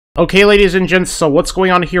Okay, ladies and gents, so what's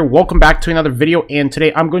going on here? Welcome back to another video, and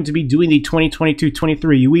today I'm going to be doing the 2022-23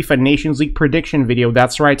 UEFA Nations League prediction video.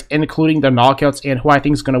 That's right, including the knockouts and who I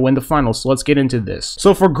think is going to win the finals. So let's get into this.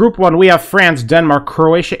 So for Group 1, we have France, Denmark,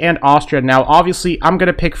 Croatia, and Austria. Now, obviously, I'm going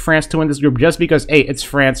to pick France to win this group just because, hey, it's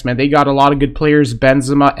France, man. They got a lot of good players,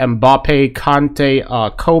 Benzema, Mbappe,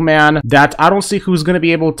 Kante, Coman, that I don't see who's going to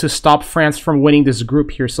be able to stop France from winning this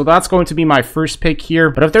group here. So that's going to be my first pick here.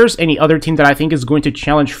 But if there's any other team that I think is going to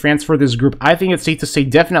challenge France for this group, I think it's safe to say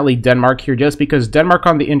definitely Denmark here, just because Denmark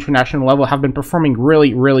on the international level have been performing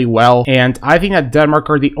really well, and I think that Denmark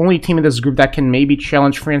are the only team in this group that can maybe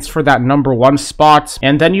challenge France for that #1 spot.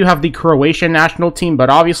 And then you have the Croatian national team, but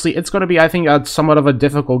obviously it's going to be, I think, somewhat of a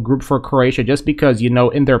difficult group for Croatia, just because, you know,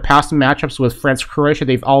 in their past matchups with France, Croatia,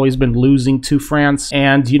 they've always been losing to France,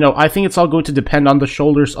 and, you know, I think it's all going to depend on the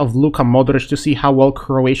shoulders of Luka Modric to see how well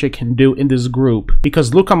Croatia can do in this group,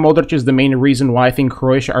 because Luka Modric is the main reason why I think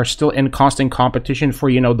Croatia are still in constant competition for,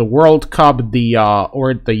 you know, the World Cup,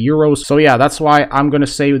 or the Euros. So yeah, that's why I'm gonna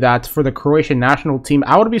say that for the Croatian national team,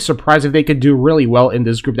 I would be surprised if they could do really well in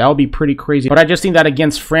this group. That would be pretty crazy. But I just think that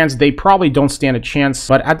against France, they probably don't stand a chance.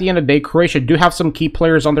 But at the end of the day, Croatia do have some key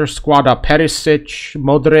players on their squad: Perisic,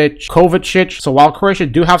 Modric, Kovacic. So while Croatia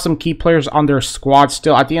do have some key players on their squad,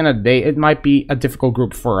 still at the end of the day, it might be a difficult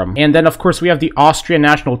group for them. And then of course we have the Austrian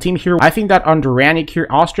national team here. I think that under Ranić here,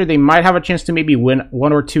 Austria, they might have a chance to maybe win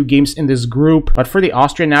 1 or 2 games in this group. But for the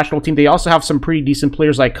Austrian national team, they also have some pretty decent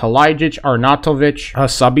players like Kalajic, Arnautovic,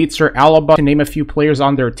 Sabitzer, Alaba, to name a few players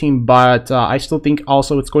on their team. But I still think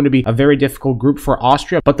also it's going to be a very difficult group for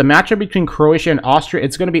Austria. But the matchup between Croatia and Austria,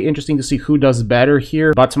 it's going to be interesting to see who does better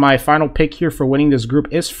here. But my final pick here for winning this group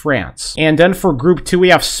is France. And then for Group 2, we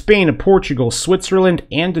have Spain, Portugal, Switzerland,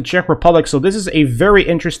 and the Czech Republic. So this is a very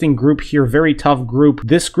interesting group here, very tough group.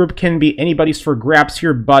 This group can be anybody's for grabs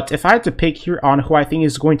here. But if I had to pick here on who I think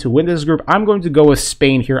is going to win this group, I'm going to go with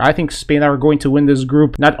Spain here. I think Spain are going to win this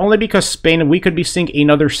group, not only because Spain, we could be seeing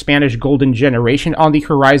another Spanish golden generation on the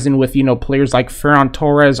horizon with, you know, players like Ferran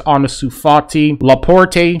Torres, Ansu Fati,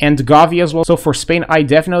 Laporte, and Gavi as well. So for Spain, I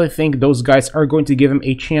definitely think those guys are going to give them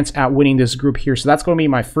a chance at winning this group here. So that's going to be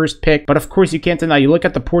my first pick. But of course, you can't deny, you look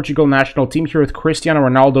at the Portugal national team here with Cristiano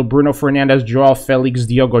Ronaldo, Bruno Fernandes, Joao Felix,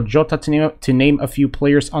 Diogo Jota, to name a few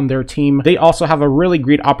players on their team. They also have a really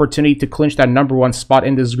great opportunity to clinch that #1 spot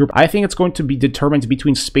in this group. I think it's going to be determined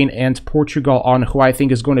between Spain and Portugal on who I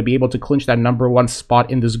think is going to be able to clinch that #1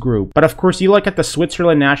 spot in this group. But of course, you look at the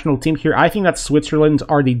Switzerland national team here. I think that Switzerland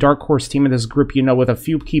are the dark horse team in this group, you know, with a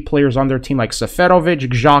few key players on their team like Seferovic,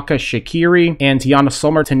 Xhaka, Shaqiri, and Jan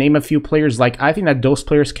Sommer, to name a few players. Like, I think that those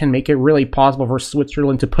players can make it really possible for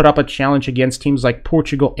Switzerland to put up a challenge against teams like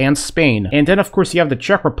Portugal and Spain. And then of course you have the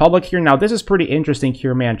Czech Republic here. Now this is pretty interesting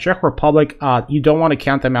here, man. Czech Republic, you don't want to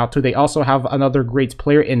count them out too. They also have another great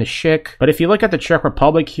player in Schick. But if you look at the Czech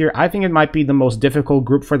Republic here, I think it might be the most difficult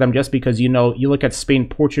group for them, just because, you know, you look at Spain,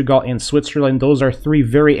 Portugal, and Switzerland. Those are 3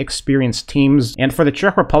 very experienced teams. And for the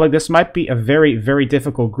Czech Republic, this might be a very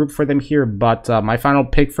difficult group for them here. But my final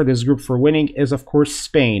pick for this group for winning is, of course,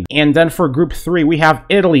 Spain. And then for Group 3, we have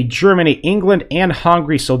Italy, Germany, England, and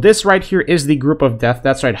Hungary. So this right here is the group of death.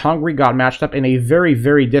 That's right, Hungary got matched up in a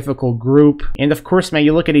very difficult group. And of course, man,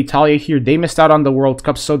 you look at Italia here, they missed out on the World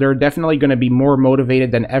Cup, so they're definitely going to be more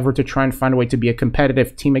motivated than ever to try and find a way to be a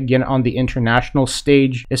competitive team again on the international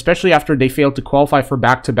stage, especially after they failed to qualify for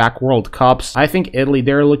back-to-back World Cups. I think Italy,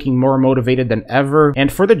 they're looking more motivated than ever.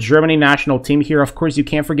 And for the Germany national team here, of course, you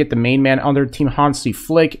can't forget the main man on their team, Hansi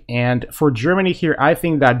Flick. And for Germany here, I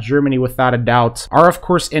think that Germany, without a doubt, are of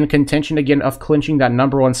course in contention again of clinching that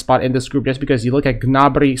 #1 spot in this group, just because you look at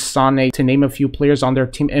Gnabry, Sané, to name a few players on their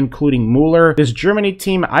team, including Müller. This Germany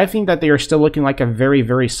team, I think that they are still looking like a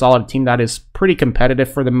very solid team that is pretty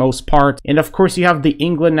competitive for the most part. And of course, you have the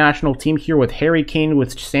England national team here with Harry Kane,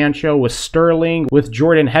 with Sancho, with Sterling, with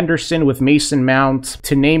Jordan Henderson, with Mason Mount,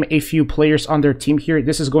 to name a few players on their team here.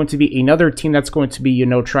 This is going to be another team that's going to be, you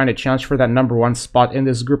know, trying to challenge for that #1 spot in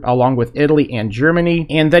this group, along with Italy and Germany.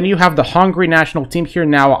 And then you have the Hungary national team here.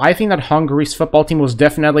 Now, I think that Hungary's football team was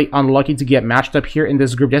definitely unlucky to get matched up here in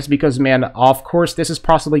this group, just because, man, of course, this is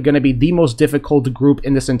possibly going to be the most difficult group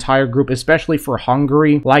in this entire group, especially for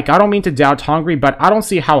Hungary. Like, I don't mean to doubt Hungary, but I don't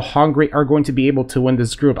see how Hungary are going to be able to win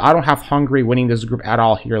this group. I don't have Hungary winning this group at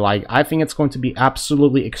all here. Like, I think it's going to be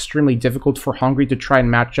absolutely extremely difficult for Hungary to try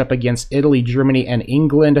and match up against Italy, Germany, and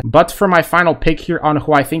England. But for my final pick here on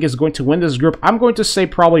who I think is going to win this group, I'm going to say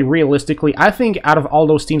probably realistically, I think out of all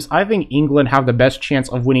those teams, I think England have the best chance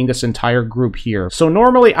of winning this entire group here. So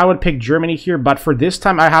normally I would pick Germany here, but for this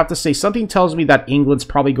time I have to say something tells me that England's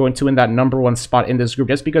probably going to win that #1 spot in this group,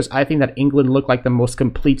 just because I think that England look like the most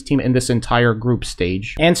complete team in this entire group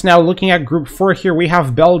stage. And now looking at Group 4 here, we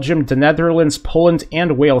have Belgium, the Netherlands, Poland,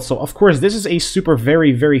 and Wales. So of course, this is a super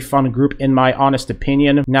very fun group in my honest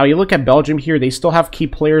opinion. Now you look at Belgium here, they still have key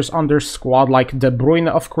players on their squad like De Bruyne,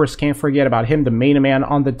 of course, can't forget about him, the main man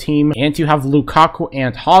on the team. And you have Lukaku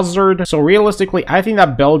and Hazard. So realistically, I think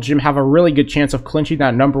that Belgium have a really good chance of clinching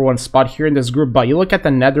that #1 spot here in this group. But you look at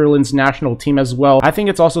the Netherlands national team as well, I think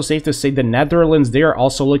it's also safe to say the Netherlands, they are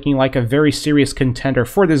also looking like a very serious contender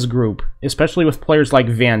for this group, especially with players like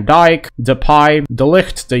Van Dijk, Depay, De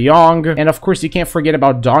Ligt, De Jong, and of course you can't forget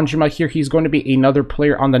about Danjuma here. He's going to be another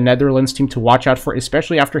player on the Netherlands team to watch out for,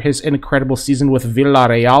 especially after his incredible season with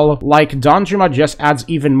Villarreal. Like, Danjuma just adds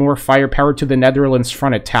even more firepower to the Netherlands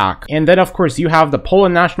front attack. And then of course you have the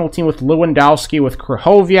Poland national team with Lewandowski, with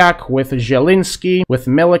Krychowiak, with Zielinski, with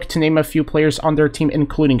Milik, to name a few players on their team,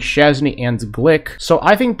 including Szczesny and Glick. So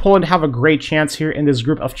I think Poland have a great chance here in this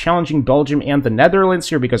group of challenging Belgium and the Netherlands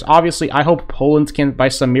here, because obviously I hope Poland can by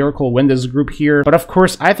some miracle win this group here. But of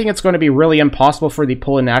course I think it's going to be really impossible for the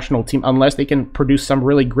Poland national team unless they can produce some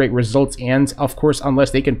really great results, and of course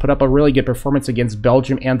unless they can put up a really good performance against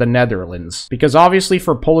Belgium and the Netherlands. Because obviously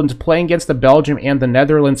for Poland, playing against the Belgium and the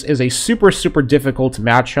Netherlands is a super difficult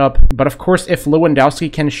matchup. But of course if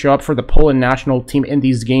Lewandowski can show up for the Poland national team in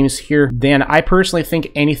these games here, then I personally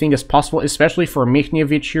think anything is possible, especially for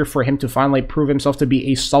Michniewicz here, for him to finally prove himself to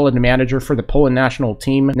be a solid manager for the Poland national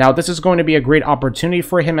team. Now this is going to be a great opportunity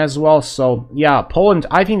for him as well. So yeah, Poland,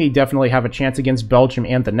 I think they definitely have a chance against Belgium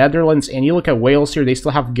and the Netherlands. And you look at Wales here, they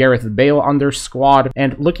still have Gareth Bale on their squad.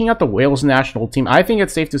 And looking at the Wales national team, I think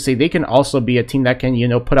it's safe to say they can also be a team that can, you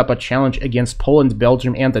know, put up a challenge against Poland,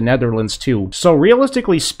 Belgium, and the Netherlands too. So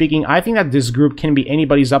realistically speaking, I think that this group can be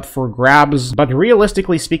anybody's up for grabs. But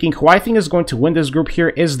realistically speaking, who I think is going to win this group here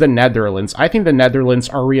is the Netherlands. I think the Netherlands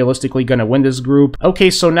are realistically going to win this group. Okay,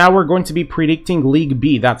 so now we're going to be predicting League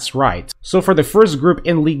B, that's right. So for the first group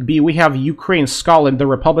in League B, we have Ukraine, Scotland, the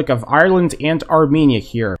Republic of Ireland, and Armenia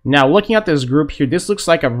here. Now looking at this group here, this looks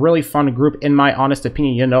like a really fun group in my honest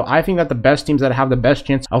opinion. You know, I think that the best teams that have the best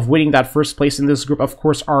chance of winning that first place in this group, of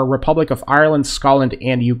course, are Republic of Ireland, Scotland,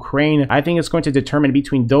 and Ukraine. I think it's going to determine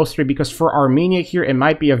between those three, because for Armenia here, it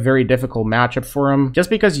might be a very difficult matchup for them. Just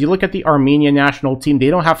because you look at the Armenian national team, they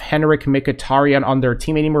don't have Henrik Mkhitaryan on their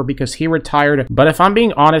team anymore because he retired. But if I'm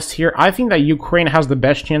being honest here, I think that Ukraine has the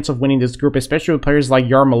best chance of winning this group, especially with players like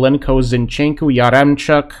Yarmolenko, Zinchenko,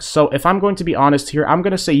 Yaremchuk. So if I'm going to be honest here, I'm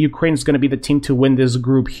going to say Ukraine is going to be the team to win this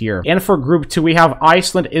group here. And for Group 2, we have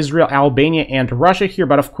Iceland, Israel, Albania, and Russia here.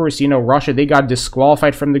 But of course, you know, Russia, they got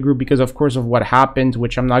disqualified from the group because, of course, of what happened,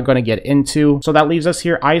 which I'm not going to get into. So that leaves us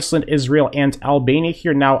here, Iceland, Israel, and Albania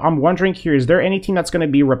here. Now, I'm wondering here, is there any team that's going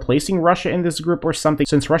to be replacing Russia in this group or something?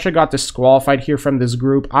 Since Russia got disqualified here from this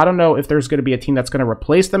group, I don't know if there's going to be a team that's going to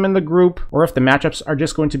replace them in the group, or if the matchups are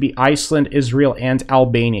just going to be Iceland, Israel, and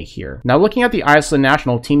Albania here. Now, looking at the Iceland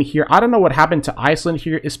national team here, I don't know what happened to Iceland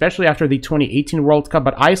here, especially after the 2018 World Cup,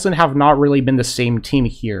 but Iceland have not really been the same team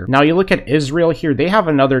here. Now, you look at Israel here, they have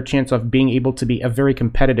another chance of being able to be a very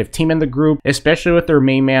competitive team in the group, especially with their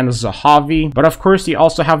main man Zahavi. But of course, you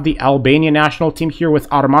also have the Albania national team here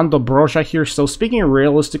with Armando Broja here. So speaking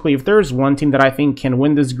realistically, if there's one team that I think can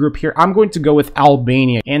win this group here, I'm going to go with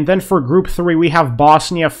Albania. And then for Group 3, we have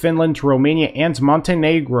Bosnia, Finland, Romania, and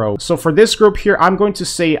Montenegro. So for this group here, I'm going to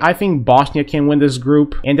say I think Bosnia can win this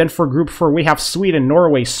group. And then for Group 4, we have Sweden,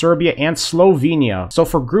 Norway, Serbia, and Slovenia. So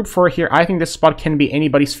for Group 4 here, I think this spot can be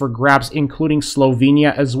anybody's for grabs, including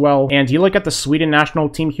Slovenia as well. And you look at the Sweden national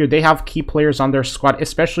team here, they have key players on their squad,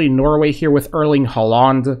 especially Norway here with Erling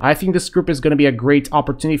Haaland. I think this group is going to be a great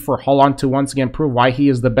opportunity for Haaland to once again prove why he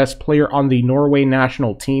is the best player on the Norway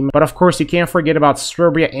national team. But of course, you can't forget about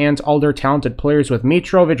Serbia and all their talented players with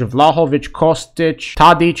Mitrovic, Vlahovic, Kostic,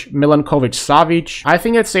 Tadic, Milankovic, Savic. I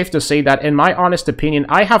think it's safe to say that, in my honest opinion,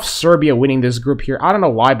 I have Serbia winning this group here. I don't know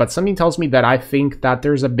why, but something tells me that I think that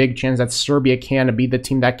there's a big chance that Serbia can be the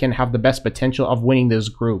team that can have the best potential of winning this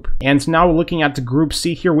group. And now looking at Group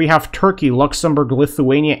C here, we have Turkey, Luxembourg,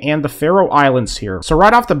 Lithuania, and the Faroe Islands here. So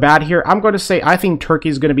right off the bat here, I'm going to say I think Turkey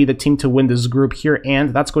is going to be the team to win this group here,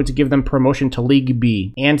 and that's going to give them promotion to League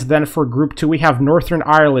B. And then for Group 2, we have Northern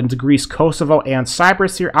Ireland, Greece, Kosovo, and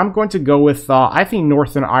Cyprus here. I'm going to go with, I think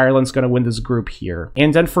Northern Ireland's going to win this group here.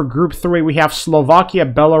 And then for Group 3, we have Slovakia,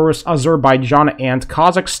 Belarus, Azerbaijan, and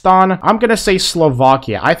Kazakhstan. I'm going to say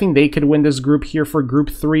Slovakia. I think they could win this group here for Group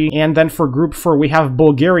 3. And then for Group 4, we have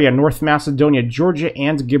Bulgaria, North Macedonia, Georgia,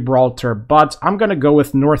 and Gibraltar. But I'm going to go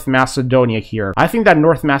with North Macedonia here. I think that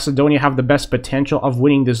North Macedonia have the best potential of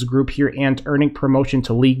winning this group here and earning promotion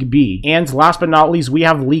to League B. And last but not least, we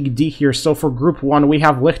have League D here. So for Group 1, we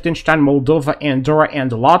have Liechtenstein, Moldova, Andorra,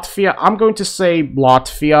 and Latvia. I'm going to say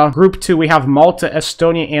Latvia. Latvia. Group 2, we have Malta,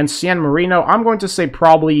 Estonia, and San Marino. I'm going to say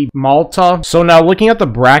probably Malta. So now looking at the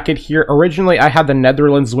bracket here, originally I had the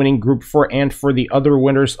Netherlands winning Group 4, and for the other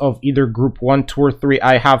winners of either Group 1, 2, or 3,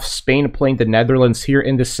 I have Spain playing the Netherlands here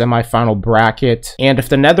in the semifinal bracket. And if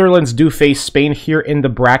the Netherlands do face Spain here in the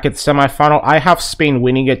bracket semifinal, I have Spain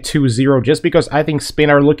winning it 2-0 just because I think Spain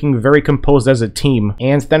are looking very composed as a team.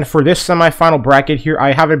 And then for this semifinal bracket here,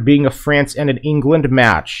 I have it being a France and an England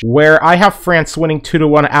match, where I have France winning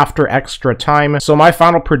 2-1 after extra time. So my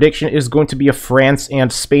final prediction is going to be a France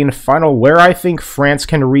and Spain final, where I think France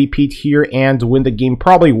can repeat here and win the game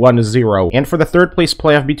probably 1-0. And for the third place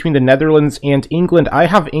playoff between the Netherlands and England, I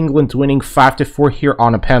have England winning 5-4 here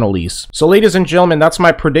on penalties. So ladies and gentlemen, that's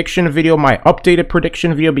my prediction video, my updated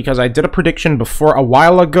prediction video, because I did a prediction before a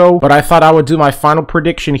while ago, but I thought I would do my final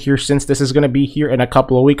prediction here since this is going to be here in a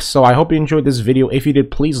couple of weeks. So I hope you enjoyed this video. If you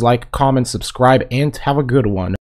did, please like, comment, subscribe, and have a good one.